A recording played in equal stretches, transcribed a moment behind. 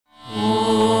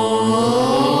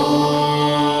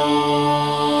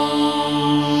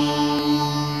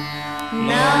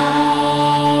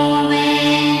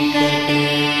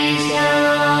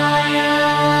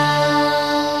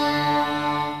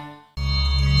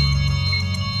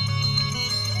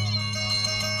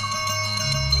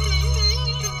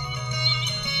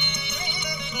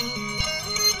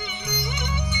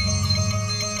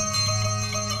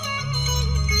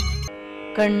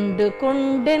கண்டு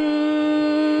கொண்டென்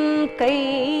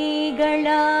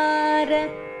கைகளார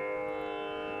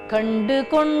கண்டு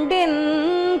கொண்டென்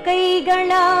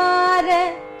கைகளார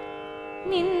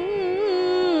நின்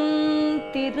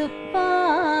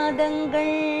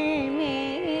திருப்பாதங்கள்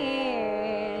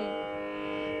மேல்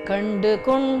கண்டு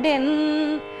கொண்டென்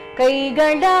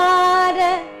கைகளார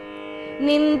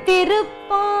நின்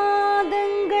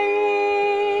திருப்பாதங்கள்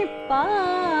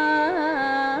பாதங்கள்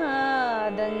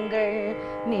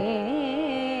மேல்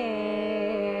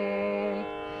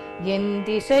என்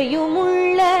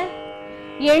திசையுமுள்ள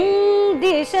எண்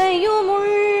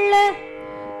திசையுமுள்ள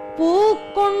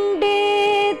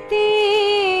பூக்கொண்டேத்தி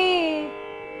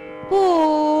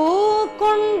பூக்கொண்டேத்தி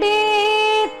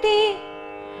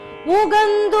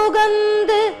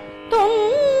உகந்துகந்து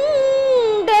தொண்டரோங்கள்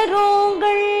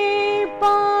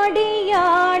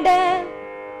பாடியாட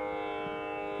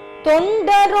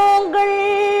தொண்டரோங்கள்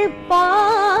பாடியாட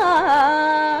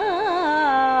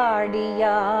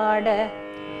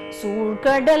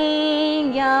சூழ்கடல்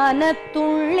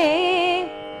ஞானத்துள்ளே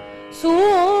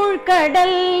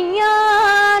சூழ்கடல்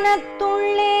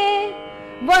ஞானத்துள்ளே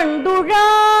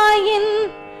வண்டுழாயின்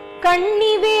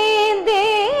கண்ணிவேந்தே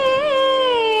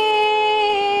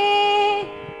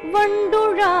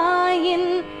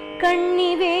வண்டுழாயின்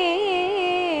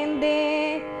கண்ணிவேந்தே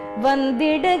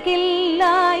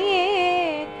வந்திடகில்லாயே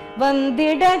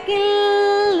வந்திடகில்லாயே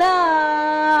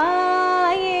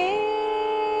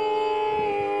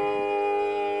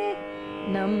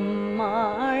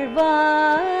நம்மாழ்வார்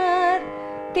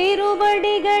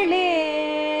திருவடிகளே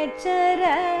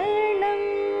சரணம்.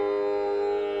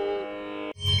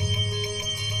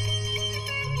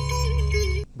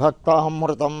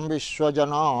 భక్తామృతం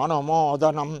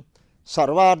విశ్వజనానుమోదనం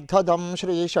సర్వార్థదం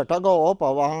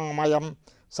శ్రీషటగోపవామయం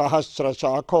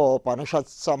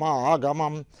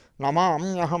సహస్రశాఖోపనిషత్సమాగమం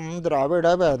నమామ్యహం ద్రావిడ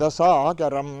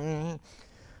వేదసాగరం.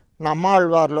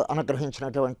 నమ్మాళ్వార్లు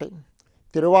అనుగ్రహించినటువంటి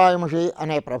తిరువాయుముషి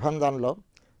అనే ప్రబంధంలో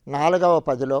 4వ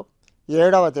పదిలో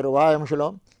 7వ తిరువాయుముషిలో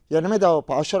 8వ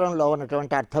పాశురంలో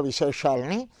ఉన్నటువంటి అర్థ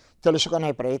విశేషాలని తెలుసుకునే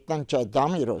ప్రయత్నం చేద్దాం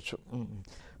ఈరోజు.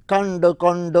 కండు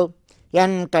కొండు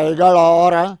என்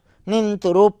கைகளோர நின்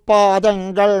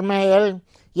திருப்பாதங்கள் மேல்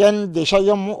என்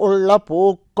திசையும் உள்ள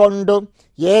பூக்கொண்டு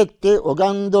ஏத்தி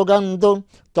உகந்துகந்து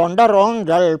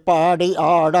தொண்டரோங்கள் பாடி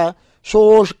ஆட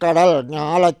சூஷ்கடல்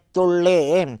ஞாலத்துள்ளே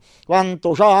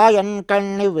வந்துஷா என்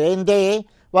கண்ணி வேந்தே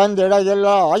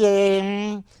వందిడగిల్లాయే.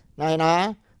 నాయనా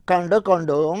కండు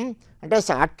కొండు అంటే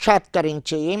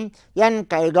సాక్షాత్కరించి, ఎన్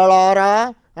కైగళారా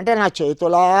అంటే నా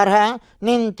చేతులారా,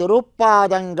 నిన్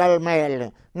తిరుపాదంగల్ మేల్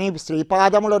నీ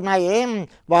శ్రీపాదములున్నాయే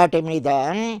వాటి మీద,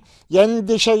 ఎన్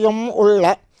దిశయం ఉళ్ళ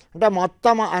అంటే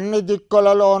మొత్తం అన్ని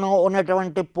దిక్కులలోనూ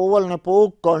ఉన్నటువంటి పువ్వుల్ని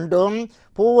పూక్కొండు,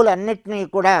 పువ్వులన్నిటినీ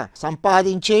కూడా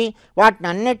సంపాదించి వాటిని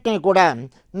అన్నిటినీ కూడా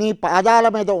నీ పాదాల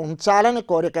మీద ఉంచాలని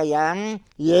కోరికయ్యా.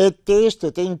 ఏత్తి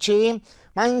స్తుతించి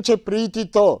మంచి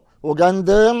ప్రీతితో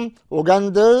ఉగందు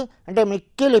ఉగందు అంటే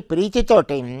మిక్కిలి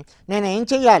ప్రీతితోటి నేనేం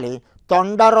చెయ్యాలి,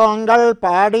 తొండరోంగల్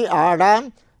పాడి ఆడ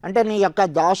అంటే నీ యొక్క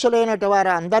దాసులైనటు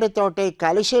వారి అందరితోటి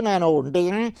కలిసి నేను ఉండి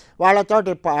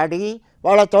వాళ్ళతోటి పాడి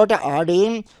వాళ్ళతోటి ఆడి,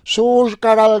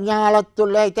 సూష్కడల్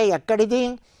జ్ఞాలత్తుల్లో అయితే ఎక్కడిది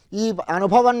ఈ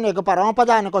అనుభవం నీకు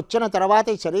పరమపదానికి వచ్చిన తర్వాత,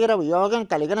 ఈ శరీర వియోగం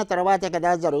కలిగిన తర్వాతే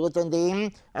కదా జరుగుతుంది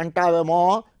అంటావేమో.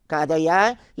 కాదయ్యా,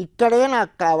 ఇక్కడే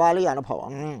నాకు కావాలి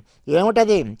అనుభవం.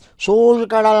 ఏమిటది?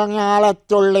 సూష్కడల్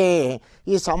జ్ఞాలత్తుళ్ళే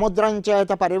ఈ సముద్రం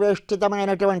చేత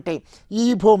పరివేష్టితమైనటువంటి ఈ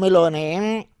భూమిలోనే,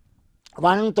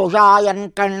 వంతుషాయన్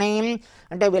కణ్ణి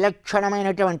అంటే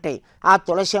విలక్షణమైనటువంటి ఆ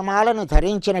తులసిమాలను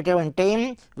ధరించినటువంటి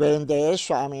వేందే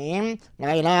స్వామి,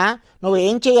 నాయనా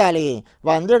నువ్వేం చేయాలి,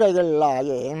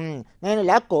 వందిడగిల్లాయే నేను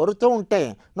ఇలా కోరుతూ ఉంటే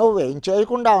నువ్వేం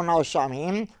చేయకుండా ఉన్నావు స్వామి,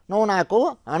 నువ్వు నాకు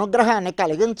అనుగ్రహాన్ని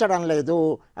కలిగించడం లేదు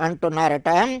అంటున్నారట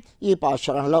ఈ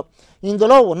పాశురంలో.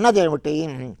 ఇందులో ఉన్నదేమిటి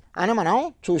అని మనం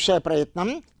చూసే ప్రయత్నం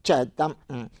చేద్దాం.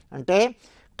 అంటే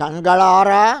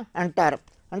కంగళారా అంటారు,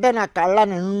 అంటే నా కళ్ళ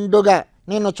నిండుగా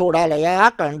నిన్ను చూడాలయ్యా.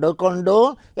 కండు కొండు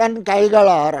ఎన్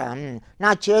కైగళారా నా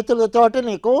చేతులతోటి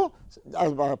నీకు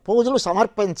పూజలు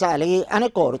సమర్పించాలి అని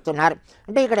కోరుతున్నారు.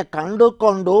 అంటే ఇక్కడ కండు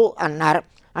కొండు అన్నారు.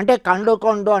 అంటే కండు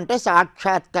కొండు అంటే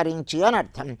సాక్షాత్కరించి అని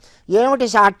అర్థం. ఏమిటి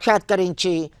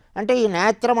సాక్షాత్కరించి అంటే ఈ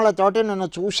నేత్రములతోటి నిన్ను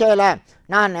చూసేలా,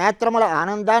 నా నేత్రముల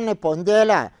ఆనందాన్ని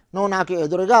పొందేలా నువ్వు నాకు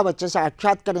ఎదురుగా వచ్చి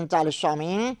సాక్షాత్కరించాలి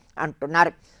స్వామి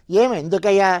అంటున్నారు.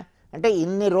 ఎందుకయ్యా అంటే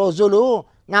ఇన్ని రోజులు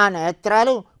నా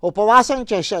నేత్రాలు ఉపవాసం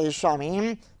చేశాయి స్వామి,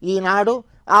 ఈనాడు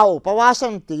ఆ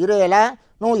ఉపవాసం తీరేలా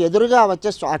నువ్వు ఎదురుగా వచ్చి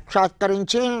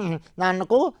సాక్షాత్కరించి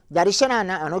నాకు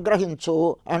దర్శనాన్ని అనుగ్రహించు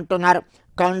అంటున్నారు.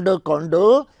 కండు కొండు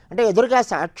అంటే ఎదురుగా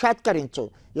సాక్షాత్కరించు.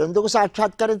 ఎందుకు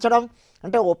సాక్షాత్కరించడం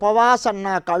అంటే ఉపవాసం,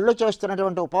 నా కళ్ళు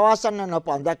చేస్తున్నటువంటి ఉపవాసం నిన్ను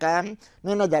పొందక,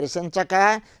 నిన్ను దర్శించక,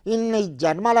 ఇన్ని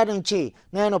జన్మల నుంచి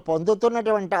నేను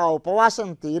పొందుతున్నటువంటి ఆ ఉపవాసం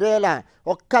తీరేలా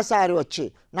ఒక్కసారి వచ్చి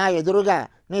నా ఎదురుగా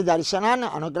నీ దర్శనాన్ని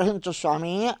అనుగ్రహించు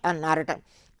స్వామి అన్నారట.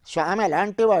 స్వామి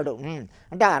ఎలాంటివాడు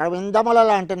అంటే అరవిందముల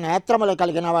లాంటి నేత్రములు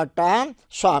కలిగిన వాట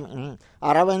స్వామి.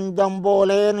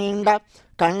 అరవిందంబోలే నిండ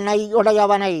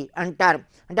కన్నయ్యుడయవనై అంటారు.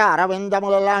 అంటే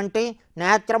అరవిందముల లాంటి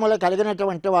నేత్రములు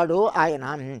కలిగినటువంటి వాడు ఆయన.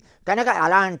 కనుక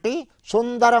అలాంటి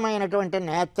సుందరమైనటువంటి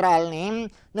నేత్రాలని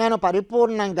నేను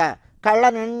పరిపూర్ణంగా కళ్ళ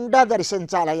నిండా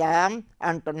దర్శించాలయ్యా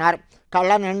అంటున్నారు.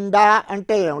 కళ్ళ నిండా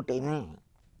అంటే ఏమిటి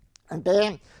అంటే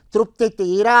తృప్తి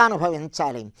తీరా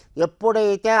అనుభవించాలి.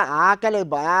 ఎప్పుడైతే ఆకలి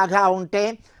బాగా ఉంటే,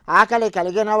 ఆకలి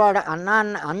కలిగిన వాడు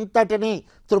అన్నాన్ని అంతటినీ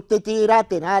తృప్తి తీరా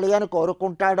తినాలి అని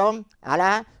కోరుకుంటాడో,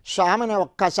 అలా స్వామిని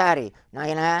ఒక్కసారి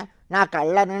నాయనా నా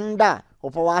కళ్ళ నిండా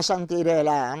ఉపవాసం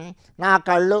తీరేలా, నా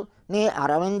కళ్ళు నీ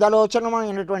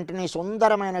అరవిందలోచనమైనటువంటి నీ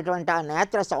సుందరమైనటువంటి ఆ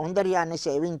నేత్ర సౌందర్యాన్ని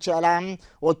సేవించేలా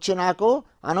వచ్చి నాకు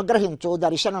అనుగ్రహించు,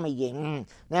 దర్శనమియ్యి,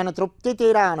 నేను తృప్తి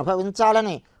తీరా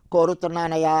అనుభవించాలని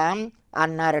కోరుతున్నానయ్యా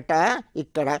అన్నారట.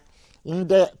 ఇక్కడ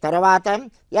ఇందే తర్వాత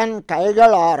ఎన్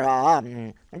కైగళారా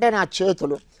అంటే నా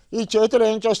చేతులు, ఈ చేతులు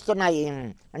ఏం చేస్తున్నాయి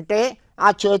అంటే ఆ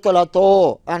చేతులతో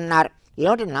అన్నారు.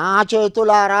 ఏమిటి నా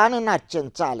చేతులారా నిన్ను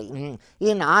అర్చించాలి. ఈ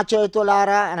నా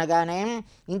చేతులారా అనగానే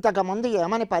ఇంతకుముందు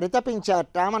ఏమని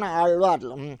పరితపించారట మన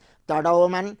ఆళ్వార్లు,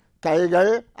 తడవమన్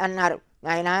కైగళ్ అన్నారు.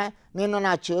 ఆయన నిన్ను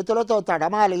నా చేతులతో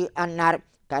తడమాలి అన్నారు.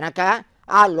 కనుక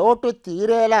ఆ లోటు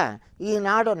తీరేలా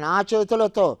ఈనాడు నా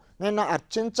చేతులతో నిన్ను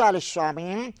అర్చించాలి స్వామి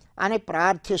అని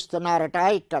ప్రార్థిస్తున్నారట.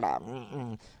 ఇక్కడ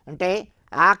అంటే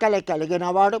ఆకలి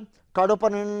కలిగినవాడు కడుపు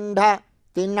నిండా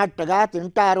తిన్నట్టుగా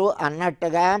తింటారు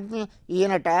అన్నట్టుగా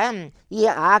ఈయనట ఈ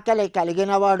ఆకలి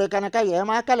కలిగినవాడు కనుక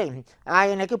ఏమాకలి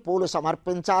ఆయనకి పూలు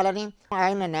సమర్పించాలని,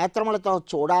 ఆయన నేత్రములతో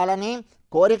చూడాలని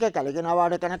కోరిక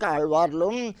కలిగినవాడు కనుక ఆళ్వార్లు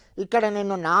ఇక్కడ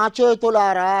నిన్ను నా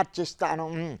చేతులారా అర్చిస్తాను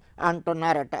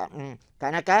అంటున్నారట.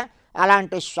 కనుక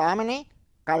అలాంటి స్వామిని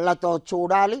కళ్ళతో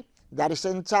చూడాలి,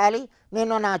 దర్శించాలి,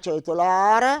 నిన్ను నా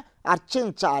చేతులారా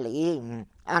అర్చించాలి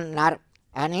అన్నారు.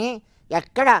 అని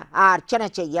ఎక్కడ ఆ అర్చన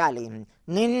చెయ్యాలి?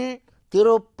 నిన్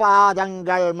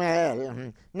తిరుపాదంగళ్ మేల్,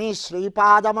 నీ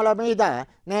శ్రీపాదముల మీద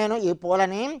నేను ఈ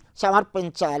పూలని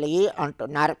సమర్పించాలి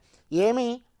అంటున్నారు. ఏమి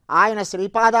ఆయన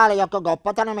శ్రీపాదాల యొక్క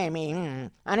గొప్పతనమేమి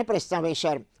అని ప్రశ్న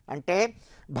వేశారు. అంటే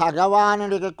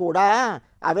భగవానుడికి కూడా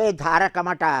అవే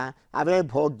ధారకమట, అవే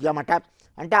భోగ్యమట.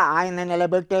 అంటే ఆయన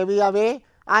నిలబెట్టేవి అవే,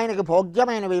 ఆయనకి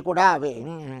భోగ్యమైనవి కూడా అవే.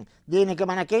 దీనికి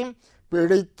మనకి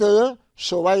పిడిత్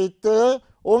సువైత్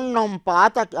ఉన్నం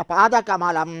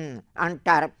పాదకమలం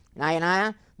అంటారు. నాయన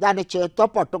దాన్ని చేత్తో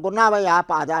పట్టుకున్నావయ్యా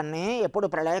పాదాన్ని. ఎప్పుడు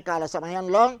ప్రళయకాల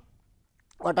సమయంలో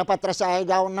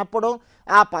వటపత్రసాయిగా ఉన్నప్పుడు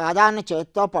ఆ పాదాన్ని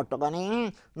చేత్తో పట్టుకొని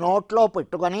నోట్లో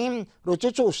పెట్టుకొని రుచి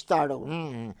చూస్తాడు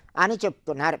అని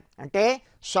చెప్తున్నారు. అంటే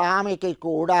స్వామికి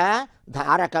కూడా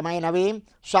ధారకమైనవి,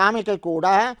 స్వామికి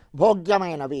కూడా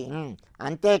భోగ్యమైనవి,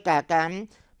 అంతేకాక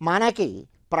మనకి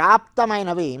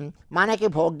ప్రాప్తమైనవి, మనకి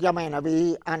భోగ్యమైనవి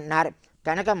అన్నారు.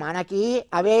 కనుక మనకి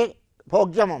అవే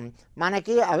భోగ్యము,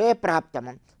 మనకి అవే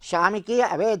ప్రాప్తము, స్వామికి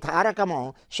అవే ధారకము,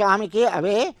 స్వామికి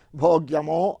అవే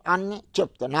భోగ్యము అని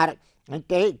చెప్తున్నారు.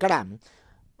 అంటే ఇక్కడ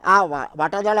ఆ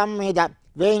వటదళం మీద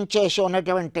వేయించేసి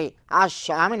ఉన్నటువంటి ఆ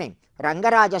స్వామిని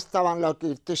రంగరాజస్తవంలో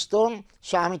కీర్తిస్తూ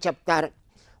స్వామి చెప్తారు.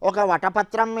 ఒక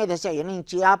వటపత్రం మీద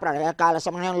శయనించి ఆ ప్రళయకాల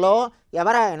సమయంలో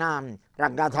ఎవరైనా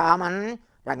రంగధామన్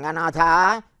రంగనాథ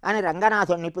అని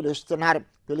రంగనాథుణ్ణి పిలుస్తున్నారు.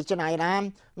 పిలిచిన ఆయన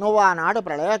నువ్వు ఆనాడు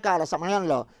ప్రళయకాల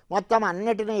సమయంలో మొత్తం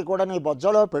అన్నిటినీ కూడా నీ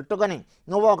బొజ్జలో పెట్టుకొని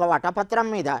నువ్వు ఒక వటపత్రం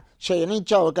మీద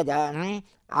శయనించావు కదా,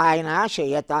 ఆయన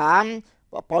శయత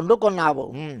పండుకున్నావు.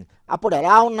 అప్పుడు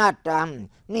ఎలా ఉన్నట్ట?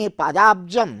 నీ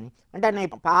పదాబ్జం అంటే నీ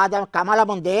పాద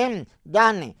కమలముందే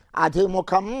దాన్ని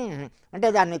అధిముఖం అంటే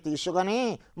దాన్ని తీసుకొని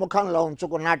ముఖంలో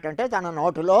ఉంచుకున్నట్టంటే తన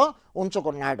నోటిలో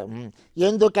ఉంచుకున్నాడు.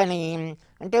 ఎందుకని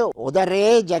అంటే ఉదరే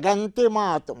జగంతి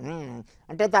మాతు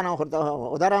అంటే తన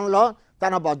ఉదరంలో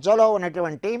తన బొజ్జలో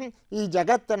ఉన్నటువంటి ఈ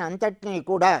జగత్తుని అంతటినీ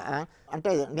కూడా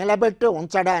అంటే నిలబెట్టి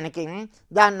ఉంచడానికి,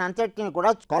 దాన్ని అంతటినీ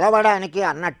కూడా కొలవడానికి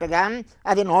అన్నట్టుగా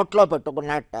అది నోట్లో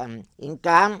పెట్టుకున్నట్ట.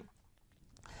 ఇంకా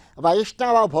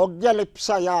వైష్ణవ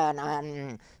భోగ్యలిప్సయాన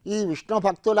ఈ విష్ణు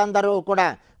భక్తులందరూ కూడా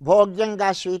భోగ్యంగా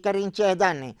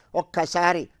స్వీకరించేదాన్ని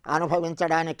ఒక్కసారి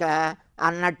అనుభవించడానిక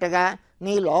అన్నట్టుగా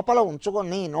నీ లోపల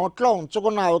నీ నోట్లో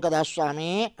ఉంచుకున్నావు కదా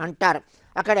స్వామి అంటారు.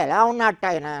 అక్కడ ఎలా ఉన్నట్టు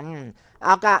ఆయన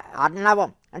ఒక అర్ణవం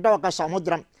అంటే ఒక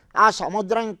సముద్రం, ఆ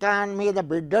సముద్రం మీద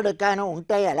బిడ్డడు కానీ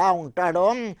ఉంటే ఎలా ఉంటాడో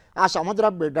ఆ సముద్ర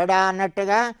బిడ్డడా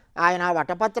అన్నట్టుగా ఆయన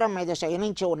వటపత్రం మీద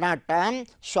శయనించి ఉన్నట్ట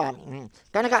స్వామి.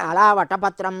 కనుక అలా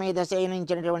వటపత్రం మీద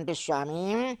శయనించినటువంటి స్వామి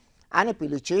అని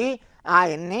పిలిచి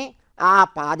ఆయన్ని ఆ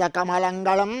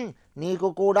పాదకమలంగళం, నీకు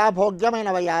కూడా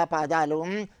భోగ్యమైనవి ఆ పాదాలు,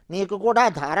 నీకు కూడా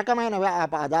ధారకమైనవి ఆ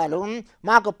పాదాలు,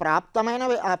 మాకు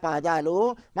ప్రాప్తమైనవి ఆ పాదాలు,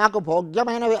 మాకు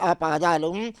భోగ్యమైనవి ఆ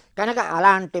పాదాలు, కనుక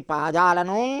అలాంటి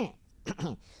పాదాలను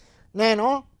నేను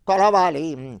కొలవాలి,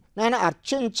 నేను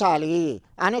అర్చించాలి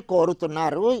అని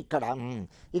కోరుతున్నారు.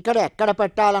 ఇక్కడ ఎక్కడ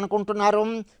పెట్టాలనుకుంటున్నారు?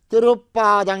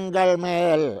 తిరుప్పాదంగల్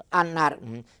మేల్ అన్నారు.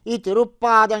 ఈ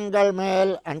తిరుప్పాదంగల్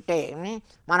మేల్ అంటే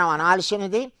మనం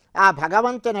అనాల్సినది ఆ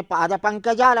భగవంతుని పాద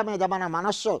పంకజాల మీద మన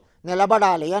మనస్సు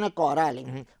నిలబడాలి అని కోరాలి,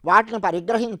 వాటిని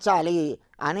పరిగ్రహించాలి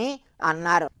అని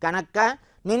అన్నారు. కనుక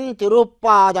నిన్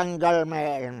తిరుప్పాదంగల్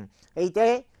మేల్ అయితే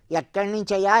ఎక్కడి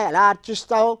నుంచయ్యా, ఎలా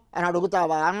అర్చిస్తావు అని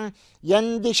అడుగుతావా?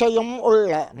 ఎందిశయం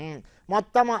ఉళ్ళ,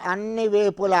 మొత్తము అన్ని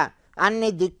వేపుల అన్ని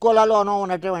దిక్కులలోనూ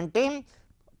ఉన్నటువంటి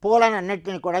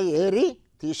పూలనన్నిటిని కూడా ఏరి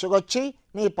తీసుకొచ్చి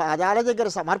నీ పాదాల దగ్గర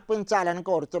సమర్పించాలని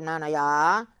కోరుతున్నానయ్యా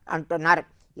అంటున్నారు.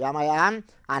 ఏమయ్యా,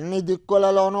 అన్ని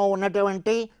దిక్కులలోనూ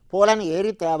ఉన్నటువంటి పూలను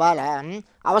ఏరి తేవాలా,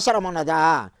 అవసరం ఉన్నదా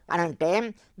అని అంటే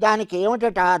దానికి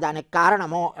ఏమిటట, దానికి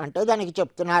కారణము అంటే దానికి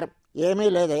చెప్తున్నారు. ఏమీ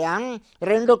లేదయా,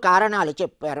 2 కారణాలు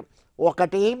చెప్పారు.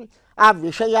 ఒకటి, ఆ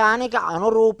విషయానికి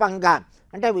అనురూపంగా,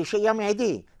 అంటే విషయం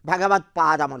ఏది?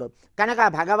 భగవత్పాదములు. కనుక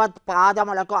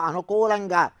భగవత్పాదములకు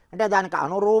అనుకూలంగా, అంటే దానికి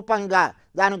అనురూపంగా,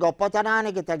 దాని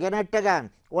గొప్పతనానికి తగినట్టుగా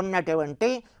ఉన్నటువంటి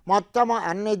మొత్తము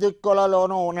అన్ని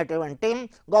దిక్కులలోనూ ఉన్నటువంటి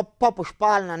గొప్ప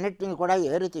పుష్పాలన్నింటినీ కూడా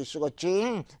ఏరి తీసుకొచ్చి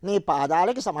నీ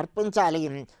పాదాలకి సమర్పించాలి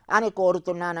అని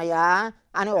కోరుతున్నానయ్యా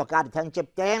అని ఒక అర్థం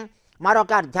చెప్తే,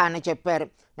 మరొక అర్థాన్ని చెప్పారు.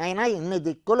 అయినా ఇన్ని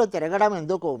దిక్కులు తిరగడం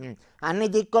ఎందుకు, అన్ని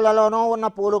దిక్కులలోనూ ఉన్న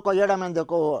పూలు కొయ్యడం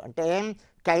ఎందుకు అంటే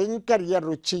కైంకర్య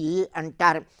రుచి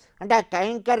అంటారు. అంటే ఆ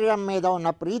కైంకర్యం మీద ఉన్న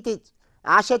ప్రీతి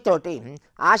ఆశతోటి,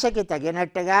 ఆశకి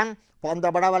తగినట్టుగా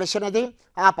పొందబడవలసినది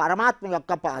ఆ పరమాత్మ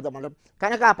యొక్క పాదములు.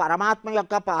 కనుక ఆ పరమాత్మ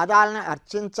యొక్క పాదాలను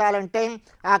అర్చించాలంటే,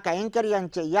 ఆ కైంకర్యం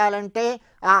చెయ్యాలంటే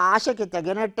ఆ ఆశకి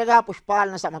తగినట్టుగా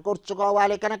పుష్పాలను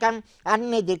సమకూర్చుకోవాలి. కనుక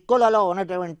అన్ని దిక్కులలో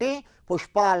ఉన్నటువంటి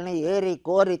పుష్పాలని ఏరి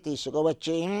కోరి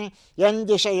తీసుకువచ్చి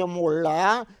ఎందిశయం ఉళ్ళ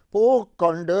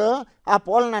పూకొండు, ఆ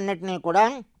పూలనన్నిటినీ కూడా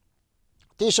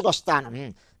తీసుకొస్తాను,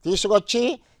 తీసుకొచ్చి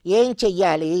ఏం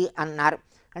చెయ్యాలి అన్నారు.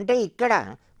 అంటే ఇక్కడ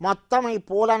మొత్తం ఈ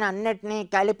పూలను అన్నిటినీ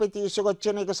కలిపి తీసుకొచ్చి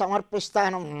నీకు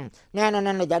సమర్పిస్తాను, నేను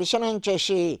నిన్ను దర్శనం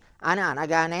చేసి అని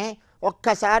అనగానే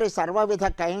ఒక్కసారి సర్వవిధ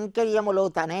కైంకర్యములు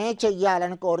తనే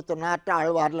చెయ్యాలని కోరుతున్నట్టు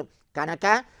ఆళ్వార్లు. కనుక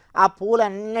ఆ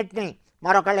పూలన్నిటినీ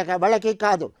మరొకళ్ళకి ఎవళ్ళకి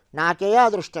కాదు, నాకే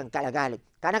అదృష్టం కలగాలి.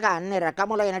 కనుక అన్ని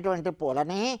రకములైనటువంటి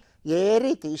పూలని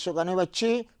ఏరి తీసుకొని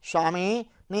వచ్చి స్వామి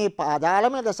నీ పాదాల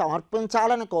మీద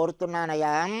సమర్పించాలని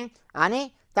కోరుతున్నానయ్యా అని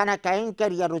తన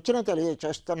కైంకర్య రుచిని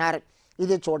తెలియచేస్తున్నారు.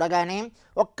 ఇది చూడగానే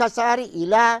ఒక్కసారి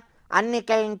ఇలా అన్ని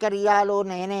కైంకర్యాలు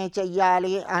నేనే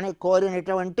చెయ్యాలి అని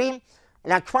కోరినటువంటి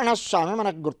లక్ష్మణస్వామి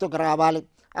మనకు గుర్తుకు రావాలి.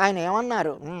 ఆయన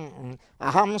ఏమన్నారు?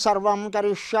 అహం సర్వం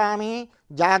కరిష్యామి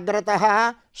జాగ్రత్త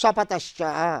శపథశ్చ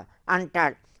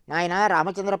అంటాడు. నాయన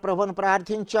రామచంద్ర ప్రభుని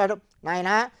ప్రార్థించాడు, నాయన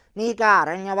నీకు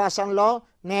అరణ్యవాసంలో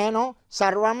నేను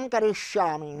సర్వం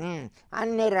కరిష్యామి,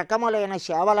 అన్ని రకములైన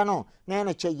సేవలను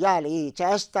నేను చెయ్యాలి,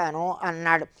 చేస్తాను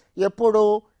అన్నాడు. ఎప్పుడు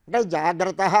అంటే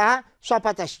జాగ్రత్త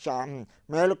స్వపతశ్చ,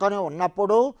 మేలుకొని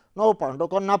ఉన్నప్పుడు, నువ్వు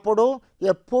పండుకున్నప్పుడు,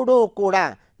 ఎప్పుడూ కూడా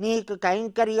నీకు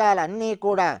కైంకర్యాలన్నీ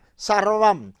కూడా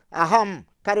సర్వం అహం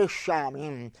కరిష్యామి,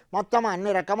 మొత్తం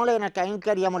అన్ని రకములైన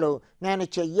కైంకర్యములు నేను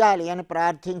చెయ్యాలి అని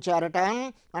ప్రార్థించారట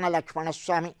మన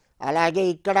లక్ష్మణస్వామి. అలాగే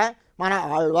ఇక్కడ మన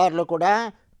ఆళ్వార్లు కూడా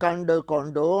కండు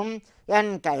కొండు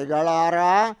ఎన్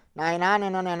కైగళారా, నాయనా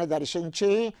నిన్ను నేను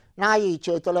దర్శించి నా ఈ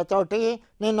చేతులతోటి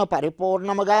నిన్ను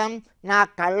పరిపూర్ణముగా నా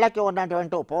కళ్ళకి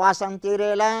ఉన్నటువంటి ఉపవాసం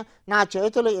తీరేలా, నా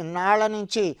చేతులు ఇన్నాళ్ల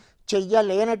నుంచి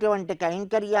చెయ్యలేనటువంటి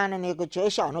కైంకర్యాన్ని నీకు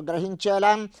చేసి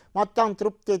అనుగ్రహించేలా, మొత్తం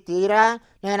తృప్తి తీరా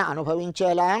నేను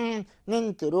అనుభవించేలా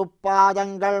నిన్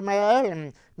తిరుప్పాదంగల్ మేల్,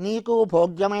 నీకు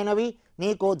భోగ్యమైనవి,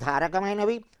 నీకు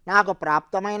ధారకమైనవి, నాకు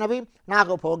ప్రాప్తమైనవి,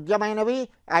 నాకు భోగ్యమైనవి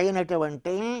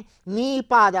అయినటువంటి నీ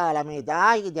పాదాల మీద,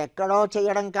 ఇది ఎక్కడో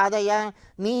చేయడం కాదయ్యా,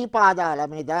 నీ పాదాల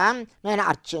మీద నేను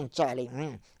అర్చించాలి.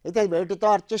 అయితే వేటితో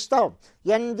అర్చిస్తావు?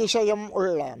 ఎందిశయం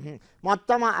ఉళ్ళ,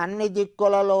 మొత్తం అన్ని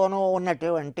దిక్కులలోనూ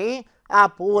ఉన్నటువంటి ఆ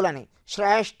పూలని,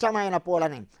 శ్రేష్టమైన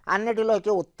పూలని,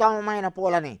 అన్నిటిలోకి ఉత్తమమైన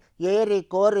పూలని ఏరి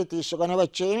కోరి తీసుకొని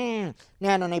వచ్చి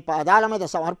నేను నీ పాదాల మీద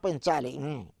సమర్పించాలి.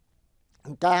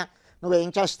 ఇంకా నువ్వేం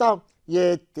చేస్తావు?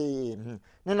 ఎత్తి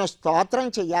నిన్ను స్తోత్రం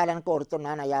చెయ్యాలని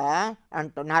కోరుతున్నానయ్యా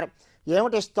అంటున్నారు.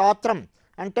 ఏమిటి స్తోత్రం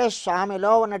అంటే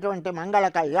స్వామిలో ఉన్నటువంటి మంగళ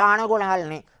కళ్యాణ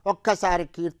గుణాలని ఒక్కసారి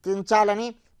కీర్తించాలని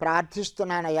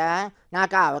ప్రార్థిస్తున్నానయ్యా,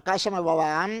 నాకు ఆ అవకాశం ఇవ్వవా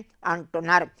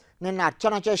అంటున్నారు. నిన్ను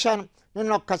అర్చన చేశాను,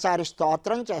 నిన్నొక్కసారి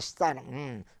స్తోత్రం చేస్తాను.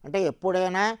 అంటే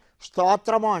ఎప్పుడైనా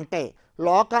స్తోత్రము అంటే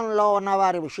లోకంలో ఉన్న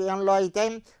వారి విషయంలో అయితే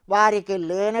వారికి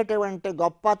లేనటువంటి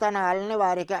గొప్పతనాలని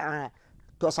వారికి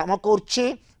సమకూర్చి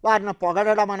వారిని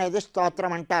పొగడడం అనేది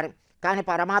స్తోత్రం అంటారు. కానీ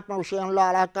పరమాత్మ విషయంలో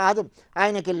అలా కాదు.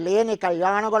 ఆయనకి లేని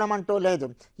కళ్యాణగుణం అంటూ లేదు.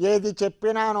 ఏది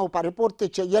చెప్పినా నువ్వు పరిపూర్తి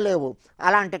చెయ్యలేవు.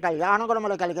 అలాంటి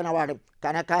కళ్యాణగుణములు కలిగిన వాడు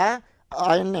కనుక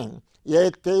ఆయన్ని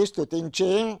ఎత్తి స్తుతించి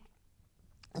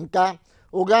ఇంకా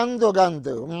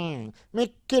ఉగందుగందు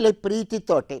మిక్కిలి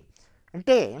ప్రీతితోటి,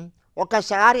 అంటే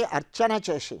ఒకసారి అర్చన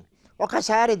చేసి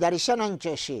ఒకసారి దర్శనం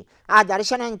చేసి ఆ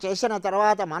దర్శనం చేసిన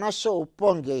తర్వాత మనస్సు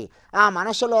ఉప్పొంగి ఆ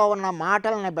మనసులో ఉన్న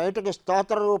మాటలను బయటకు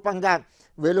స్తోత్ర రూపంగా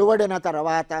వెలువడిన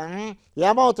తర్వాత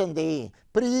ఏమవుతుంది?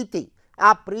 ప్రీతి. ఆ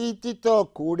ప్రీతితో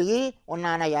కూడి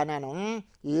ఉన్నానయ్యా నేను.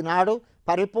 ఈనాడు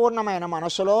పరిపూర్ణమైన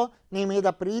మనసులో నీ మీద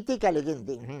ప్రీతి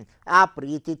కలిగింది. ఆ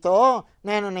ప్రీతితో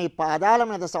నేను నీ పాదాల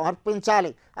మీద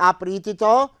సమర్పించాలి, ఆ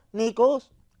ప్రీతితో నీకు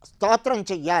స్తోత్రం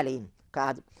చెయ్యాలి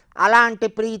కాదు. అలాంటి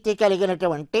ప్రీతి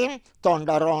కలిగినటువంటి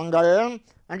తొండరోంగల్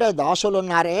అంటే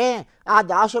దాసులున్నారే, ఆ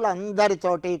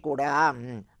దాసులందరితోటి కూడా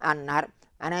అన్నారు.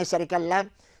 అనేసరికల్లా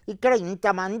ఇక్కడ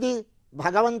ఇంతమంది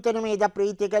భగవంతుని మీద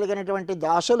ప్రీతి కలిగినటువంటి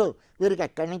దాసులు వీరికి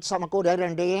ఎక్కడి నుంచి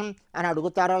సమకూరారండి అని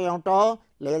అడుగుతారో ఏమిటో.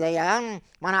 లేదయ్యా,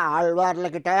 మన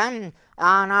ఆళ్వార్లకిట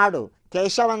ఆనాడు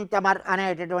కేశవంతమర్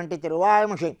అనేటటువంటి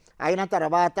తిరువాయుముషి అయిన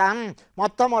తర్వాత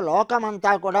మొత్తము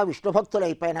లోకమంతా కూడా విష్ణుభక్తులు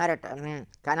అయిపోయినారట.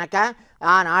 కనుక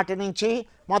ఆనాటి నుంచి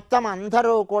మొత్తం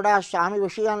అందరూ కూడా స్వామి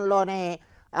విషయంలోనే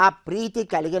ఆ ప్రీతి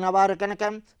కలిగిన వారు కనుక,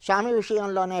 స్వామి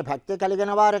విషయంలోనే భక్తి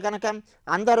కలిగిన వారు కనుక,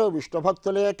 అందరూ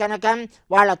విష్ణుభక్తులే కనుక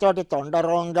వాళ్ళతోటి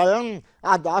తొండరోంగల్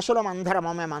ఆ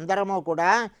దాసులమందరము మేమందరము కూడా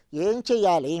ఏం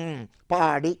చెయ్యాలి?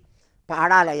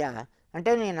 పాడాలయ్యా.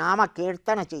 అంటే నీ నామ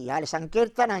కీర్తన చెయ్యాలి,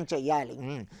 సంకీర్తనం చెయ్యాలి.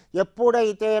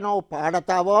 ఎప్పుడైతే నువ్వు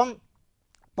పాడతావో,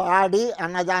 పాడి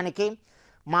అన్నదానికి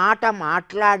మాట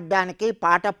మాట్లాడడానికి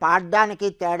పాట పాడడానికి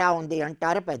తేడా ఉంది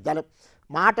అంటారు పెద్దలు.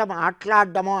 మాట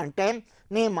మాట్లాడడము అంటే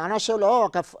నీ మనసులో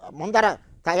ఒక ముందర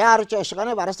తయారు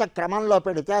చేసుకొని వరుస క్రమంలో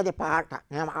పెడితే అది పాట,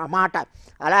 ఆ మాట.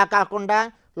 అలా కాకుండా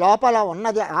లోపల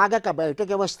ఉన్నది ఆగక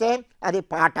బయటికి వస్తే అది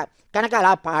పాట. కనుక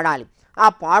అలా పాడాలి. ఆ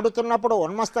పాడుతున్నప్పుడు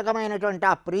ఉన్మస్తకమైనటువంటి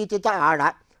ఆ ప్రీతితో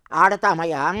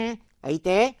ఆడతామయ్యా.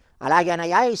 అయితే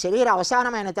అలాగేనయ్యా, ఈ శరీర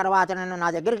అవసానమైన తర్వాత నన్ను నా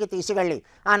దగ్గరికి తీసుకెళ్ళి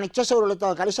ఆ నిత్యసూరులతో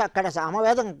కలిసి అక్కడ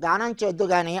సామవేదం గానం చేద్దు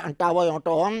కానీ అంటావో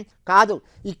ఏమిటో. కాదు,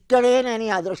 ఇక్కడే నేను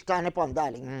ఈ అదృష్టాన్ని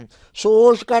పొందాలి.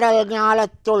 సూష్కడల్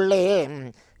జ్ఞాలత్తుళ్ళే,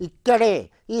 ఇక్కడే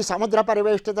ఈ సముద్ర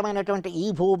పరివేష్టితమైనటువంటి ఈ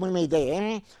భూమి మీదే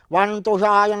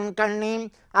వంతుషాయం కణ్ణి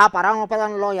ఆ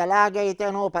పరమపదంలో ఎలాగైతే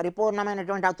నువ్వు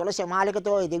పరిపూర్ణమైనటువంటి ఆ తులసి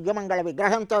మాలికతో దివ్యమంగళ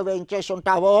విగ్రహంతో వేయించేసి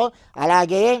ఉంటావో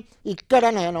అలాగే ఇక్కడ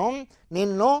నేను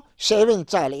నిన్ను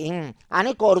సేవించాలి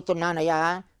అని కోరుతున్నానయ్యా.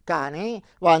 కానీ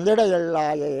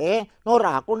వందెడగళ్ళాయే నువ్వు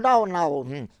రాకుండా ఉన్నావు,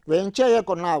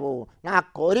 వేంచేయకున్నావు. నా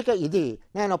కోరిక ఇది,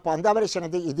 నేను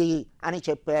పొందవలసినది ఇది అని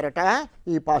చెప్పారట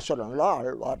ఈ పాసురంలో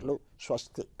ఆళ్వార్లు.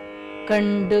 స్వస్తి.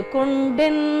 கண்டு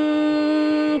கொண்டென்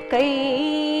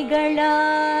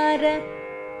கைகளார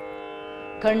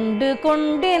கண்டு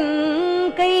கொண்டென்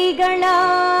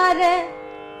கைகளார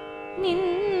நின்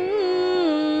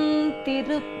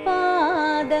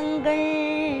திருப்பாதங்கள்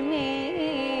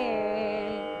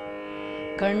மேல்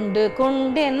கண்டு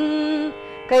கொண்டென்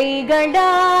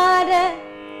கைகளார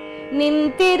நின்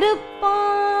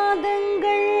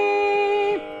திருப்பாதங்கள்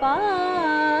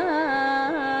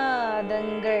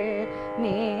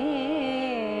மேல்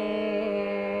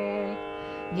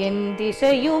என்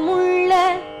திசையுமுள்ள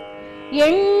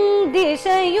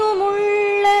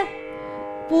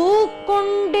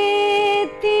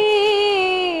பூக்கொண்டேத்தி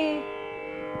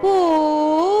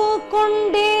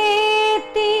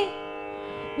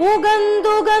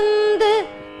உகந்துகந்து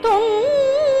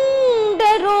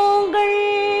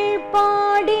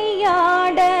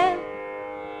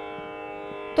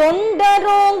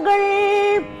தொண்டரோங்கள்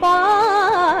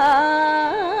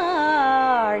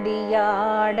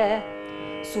பாடியாட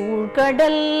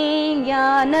சூழ்கடல்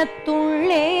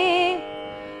ஞானத்துள்ளே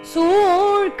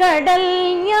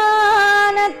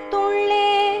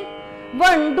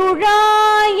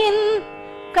வண்டுழாயின்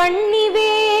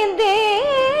கண்ணிவேந்தே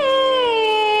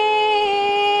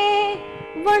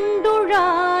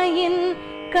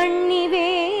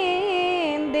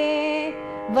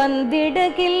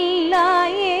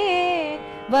வந்திடகில்லாயே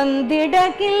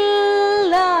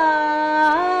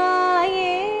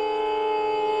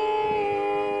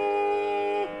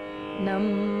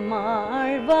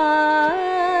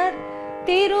நம்மாழ்வார்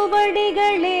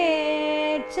திருவடிகளே